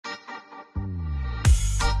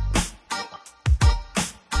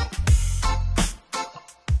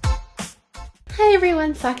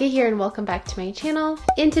everyone, Saki here and welcome back to my channel.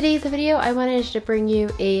 In today's video, I wanted to bring you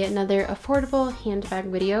another affordable handbag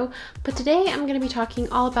video, but today I'm going to be talking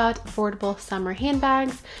all about affordable summer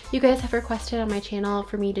handbags. You guys have requested on my channel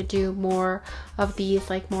for me to do more of these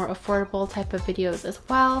more affordable type of videos as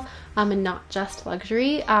well, and not just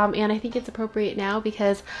luxury. And I think it's appropriate now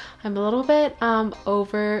because I'm a little bit not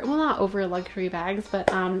over luxury bags,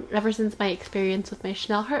 but ever since my experience with my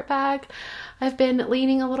Chanel heart bag, I've been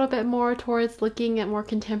leaning a little bit more towards looking at more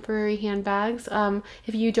contemporary handbags.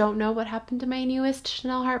 If you don't know what happened to my newest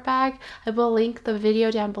Chanel heart bag, I will link the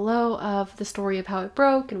video down below of the story of how it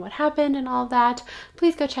broke and what happened and all of that.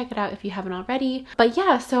 Please go check it out if you haven't already. But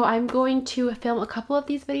yeah, so I'm going to film a couple of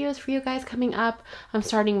these videos for you guys coming up. I'm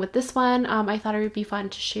starting with this one. I thought it would be fun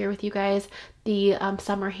to share with you guys the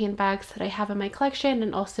summer handbags that I have in my collection,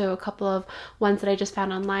 and also a couple of ones that I just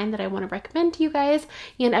found online that I want to recommend to you guys.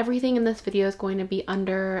 And everything in this video is going to be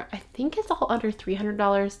under, I think it's all under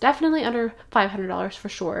 $300, definitely under $500 for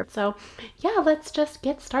sure. So yeah, let's just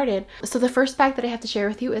get started. So the first bag that I have to share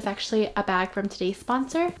with you is actually a bag from today's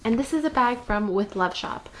sponsor, and this is a bag from With Love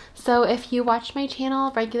Shop. So if you watch my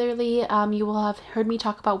channel regularly, you will have heard me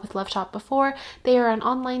talk about With Love Shop before. They are an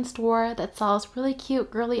online store that sells really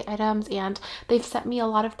cute girly items, and they've sent me a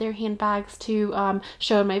lot of their handbags to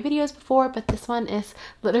show in my videos before, but this one is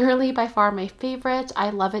literally by far my favorite. I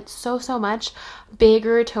love it so much.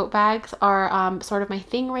 Bigger tote bags are sort of my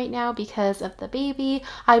thing right now because of the baby.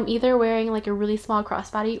 I'm either wearing like a really small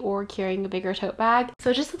crossbody or carrying a bigger tote bag. So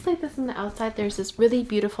it just looks like this on the outside. There's this really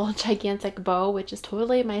beautiful gigantic bow, which is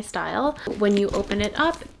totally my style. When you open it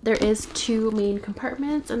up, there is two main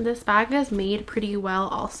compartments, and this bag is made pretty well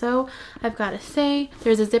also, I've got to say.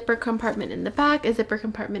 There's a zipper compartment in the back, a zipper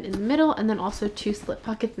compartment in the middle, and then also two slip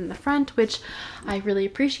pockets in the front, which I really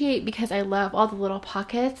appreciate because I love all the little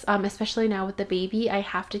pockets, especially now with the baby. I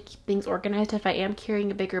have to keep things organized if I am carrying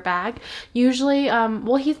a bigger bag. Usually,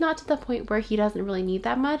 well, he's not to the point where he doesn't really need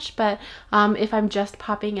that much, but if I'm just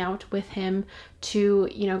popping out with him to,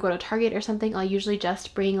 you know, go to Target or something, I'll usually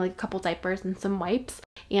just bring like a couple diapers and some wipes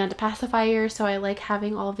and a pacifier. So I like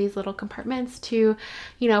having all of these little compartments to,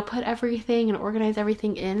 you know, put everything and organize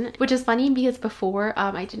everything in, which is funny because before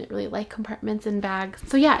I didn't really like compartments in bags.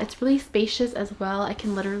 So yeah, it's really spacious as well. I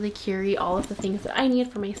can literally carry all of the things that I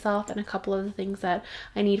need for myself and a couple of the things that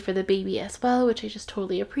I need for the baby as well, which I just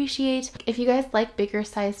totally appreciate. If you guys like bigger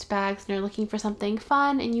sized bags and are looking for something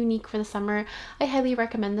fun and unique for the summer, I highly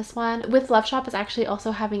recommend this one. With Love Shop is actually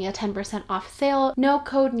also having a 10% off sale. No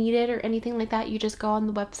code needed or anything like that. You just go on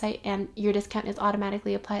the website and your discount is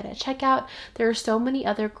automatically applied at checkout. There are so many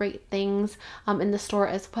other great things in the store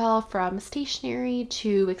as well, from stationery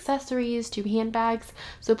to accessories to handbags.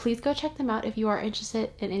 So please go check them out if you are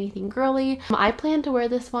interested in anything girly. I plan to wear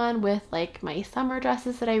this one with like my summer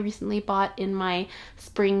dresses that I recently bought in my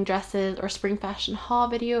spring dresses or spring fashion haul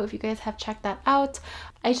video, if you guys have checked that out.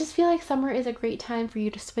 I just feel like summer is a great time for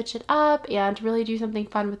you to switch it up and really do something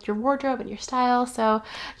fun with your wardrobe and your style. So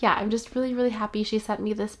yeah, I'm just really happy she sent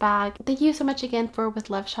me this bag. Thank you so much again for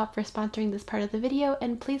With Love Shop for sponsoring this part of the video,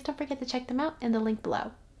 and please don't forget to check them out in the link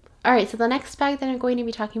below. Alright, so the next bag that I'm going to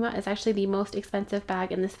be talking about is actually the most expensive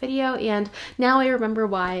bag in this video, and now I remember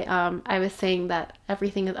why I was saying that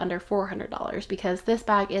everything is under $400, because this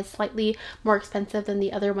bag is slightly more expensive than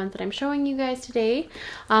the other ones that I'm showing you guys today.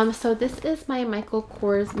 So this is my Michael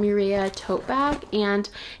Kors Mirella tote bag, and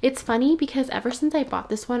it's funny because ever since I bought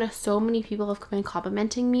this one, so many people have been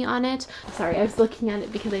complimenting me on it. Sorry, I was looking at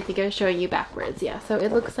it because I think I was showing you backwards. Yeah, so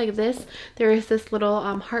it looks like this. There is this little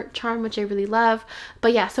heart charm, which I really love.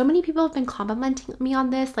 But yeah, so many people have been complimenting me on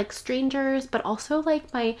this, like strangers, but also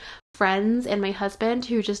like my friends and my husband,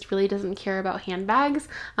 who just really doesn't care about handbags.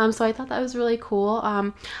 So I thought that was really cool.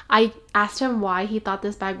 I asked him why he thought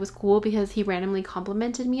this bag was cool because he randomly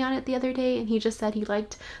complimented me on it the other day, and he just said he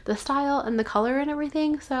liked the style and the color and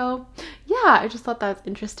everything. So yeah, I just thought that was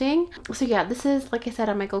interesting. So yeah, this is, like I said,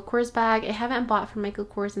 a Michael Kors bag. I haven't bought from Michael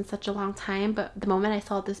Kors in such a long time, but the moment I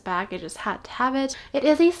saw this bag, I just had to have it. It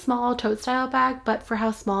is a small tote style bag, but for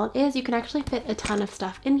how small it is, you can actually fit a ton of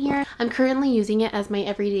stuff in here. I'm currently using it as my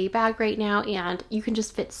everyday bag right now, and you can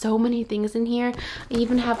just fit so many things in here. I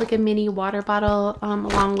even have like a mini water bottle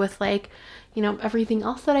along with like, you know, everything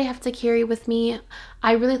else that I have to carry with me.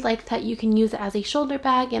 I really like that you can use it as a shoulder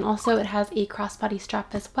bag, and also it has a crossbody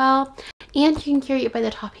strap as well, and you can carry it by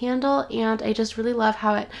the top handle. And I just really love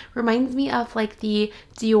how it reminds me of like the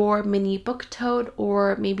Dior mini book tote,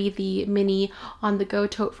 or maybe the mini on the go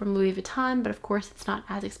tote from Louis Vuitton, but of course it's not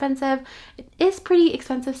as expensive. It is pretty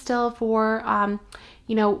expensive still for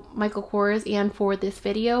you know, Michael Kors and for this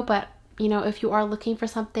video, but you know, if you are looking for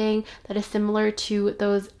something that is similar to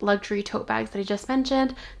those luxury tote bags that I just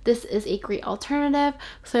mentioned, this is a great alternative.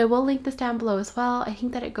 So I will link this down below as well. I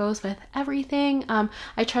think that it goes with everything.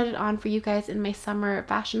 I tried it on for you guys in my summer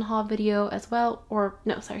fashion haul video as well, or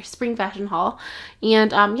no, sorry, spring fashion haul.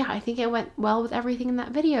 And yeah, I think it went well with everything in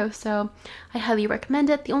that video. So I highly recommend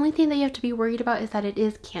it. The only thing that you have to be worried about is that it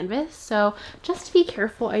is canvas. So just be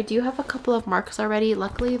careful. I do have a couple of marks already.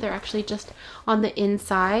 Luckily, they're actually just on the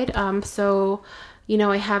inside. So, you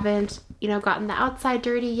know, I haven't, you know, gotten the outside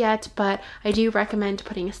dirty yet, but I do recommend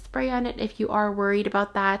putting a spray on it if you are worried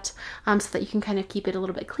about that, so that you can kind of keep it a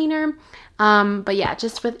little bit cleaner. But yeah,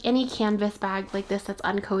 just with any canvas bag like this that's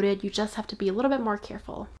uncoated, you just have to be a little bit more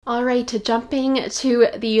careful. All right, jumping to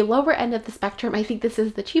the lower end of the spectrum, I think this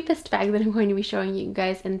is the cheapest bag that I'm going to be showing you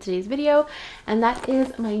guys in today's video, and that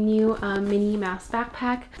is my new Minnie Mouse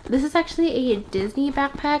backpack. This is actually a Disney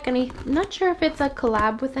backpack, and I'm not sure if it's a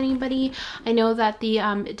collab with anybody. I know that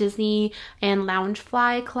the Disney and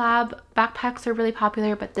Loungefly collab backpacks are really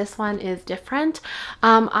popular, but this one is different.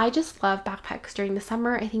 I just love backpacks during the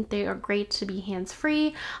summer. I think they are great to be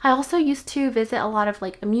hands-free. I also used to visit a lot of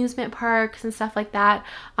like amusement parks and stuff like that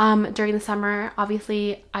during the summer.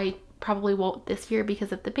 Obviously, I probably won't this year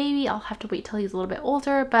because of the baby. I'll have to wait till he's a little bit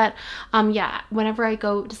older, but yeah, whenever I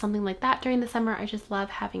go to something like that during the summer, I just love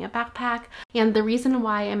having a backpack. And the reason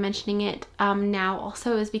why I'm mentioning it now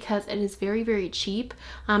also is because it is very, very cheap.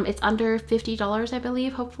 It's under $50, I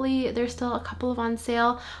believe. Hopefully there's still a couple of on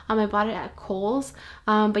sale. I bought it at Kohl's,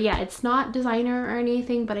 but yeah, it's not designer or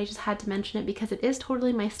anything, but I just had to mention it because it is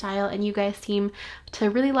totally my style, and you guys seem to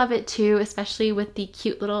really love it too, especially with the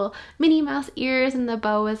cute little Minnie Mouse ears and the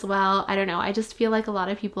bow as well. I don't know, I just feel like a lot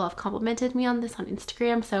of people have complimented me on this on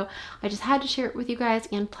Instagram, so I just had to share it with you guys.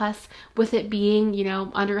 And plus, with it being, you know,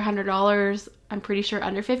 under $100, I'm pretty sure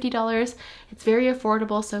under $50, it's very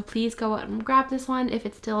affordable. So please go out and grab this one if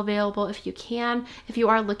it's still available, if you can, if you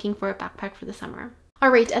are looking for a backpack for the summer.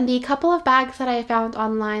 Alright, and the couple of bags that I found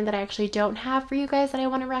online that I actually don't have for you guys that I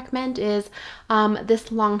want to recommend is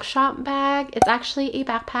this Longchamp bag. It's actually a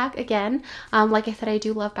backpack again. Like I said, I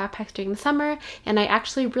do love backpacks during the summer, and I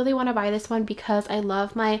actually really want to buy this one because I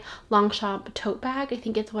love my Longchamp tote bag. I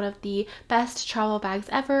think it's one of the best travel bags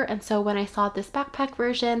ever, and so when I saw this backpack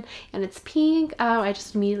version and it's pink, I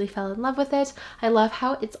just immediately fell in love with it. I love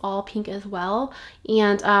how it's all pink as well,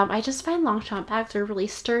 and I just find Longchamp bags are really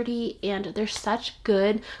sturdy and they're such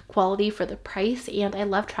good quality for the price, and I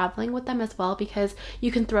love traveling with them as well because you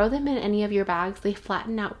can throw them in any of your bags. They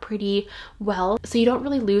flatten out pretty well, so you don't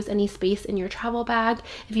really lose any space in your travel bag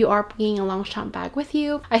if you are bringing a Longchamp bag with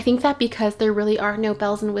you. I think that because there really are no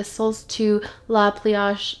bells and whistles to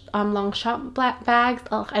Pliage Longchamp bags.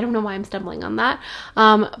 Ugh, I don't know why I'm stumbling on that,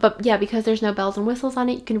 but yeah, because there's no bells and whistles on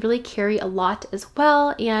it, you can really carry a lot as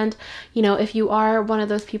well. And you know, if you are one of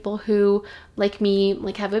those people who, like me,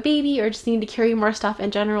 like have a baby or just need to carry more stuff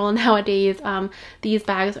in general nowadays, these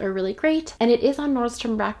bags are really great. And it is on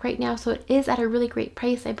Nordstrom Rack right now, so it is at a really great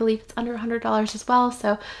price. I believe it's under $100 as well.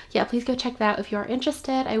 So yeah, please go check that out if you are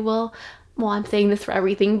interested. I will, well, I'm saying this for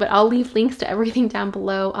everything, but I'll leave links to everything down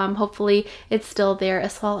below. Hopefully it's still there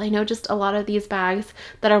as well. I know just a lot of these bags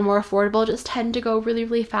that are more affordable just tend to go really,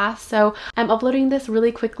 really fast. So I'm uploading this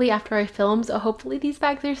really quickly after I film, so hopefully these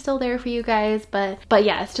bags are still there for you guys. But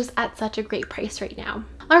yeah, it's just at such a great price right now.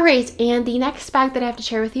 Alright, and the next bag that I have to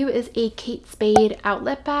share with you is a Kate Spade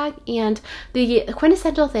outlet bag. And the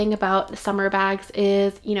quintessential thing about summer bags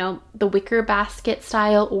is, you know, the wicker basket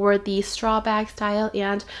style or the straw bag style.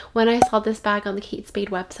 And when I saw this bag on the Kate Spade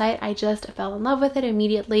website, I just fell in love with it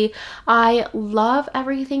immediately. I love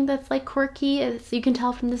everything that's like quirky, as you can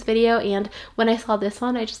tell from this video. And when I saw this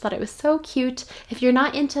one, I just thought it was so cute. If you're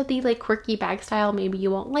not into the like quirky bag style, maybe you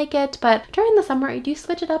won't like it. But during the summer, I do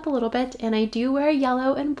switch it up a little bit, and I do wear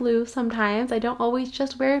yellow and blue sometimes. I don't always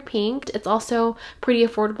just wear pink. It's also pretty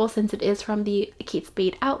affordable since it is from the Kate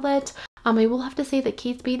Spade outlet. I will have to say that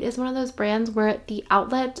Kate Spade is one of those brands where the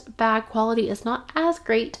outlet bag quality is not as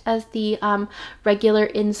great as the regular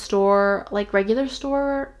in-store, like regular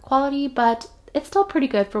store quality, but it's still pretty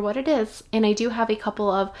good for what it is. And I do have a couple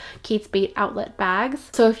of Kate Spade outlet bags.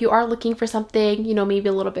 So if you are looking for something, you know, maybe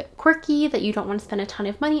a little bit quirky that you don't want to spend a ton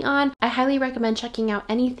of money on, I highly recommend checking out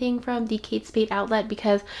anything from the Kate Spade outlet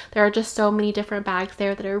because there are just so many different bags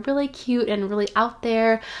there that are really cute and really out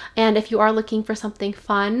there. And if you are looking for something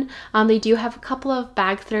fun, they do have a couple of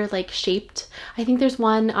bags that are like shaped. I think there's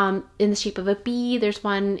one in the shape of a bee. There's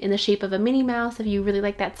one in the shape of a Minnie Mouse if you really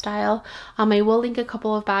like that style. I will link a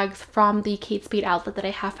couple of bags from the Kate Kate Spade outlet that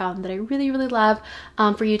I have found that I really love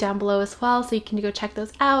for you down below as well, so you can go check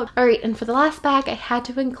those out. All right, and for the last bag, I had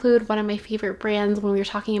to include one of my favorite brands when we were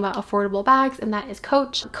talking about affordable bags, and that is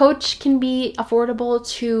Coach. Coach can be affordable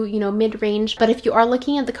to, you know, mid-range, but if you are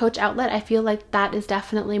looking at the Coach outlet, I feel like that is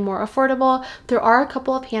definitely more affordable. There are a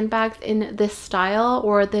couple of handbags in this style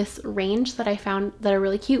or this range that I found that are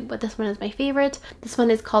really cute, but this one is my favorite. This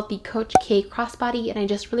one is called the Coach K crossbody, and I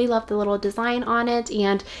just really love the little design on it,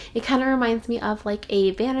 and it kind of reminds me of like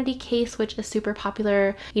a vanity case, which is super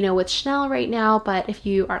popular, you know, with Chanel right now. But if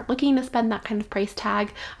you aren't looking to spend that kind of price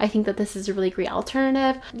tag, I think that this is a really great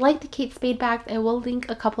alternative. Like the Kate Spade bags, I will link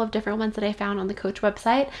a couple of different ones that I found on the Coach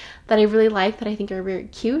website that I really like, that I think are very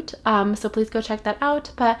cute, so please go check that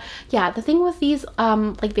out. But yeah, the thing with these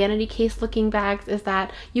like vanity case looking bags is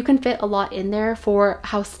that you can fit a lot in there for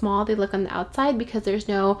how small they look on the outside, because there's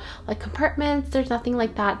no like compartments, there's nothing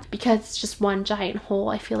like that, because it's just one giant hole.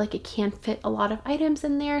 I feel like it can fit a lot of items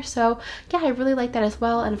in there, so yeah, I really like that as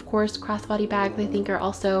well. And of course, crossbody bags I think are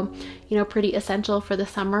also, you know, pretty essential for the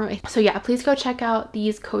summer. So yeah, please go check out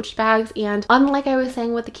these Coach bags. And unlike I was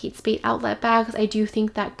saying with the Kate Spade outlet bags, I do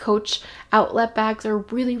think that Coach outlet bags are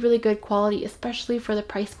really good quality, especially for the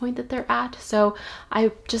price point that they're at. So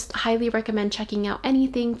I just highly recommend checking out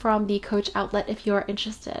anything from the Coach outlet if you're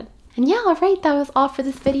interested. And yeah, alright, that was all for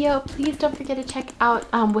this video. Please don't forget to check out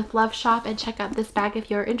With Love shop and check out this bag if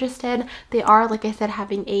you're interested. They are, like I said,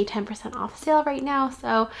 having a 10% off sale right now,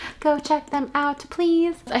 so go check them out,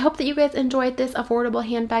 please. I hope that you guys enjoyed this affordable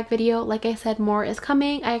handbag video. Like I said, more is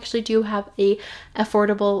coming. I actually do have a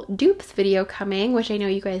affordable dupes video coming, which I know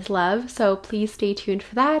you guys love, so please stay tuned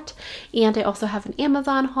for that. And I also have an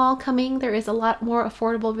Amazon haul coming. There is a lot more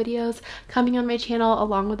affordable videos coming on my channel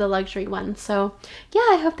along with the luxury ones. So yeah,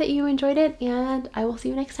 I hope that you enjoyed it, and I will see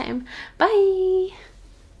you next time. Bye!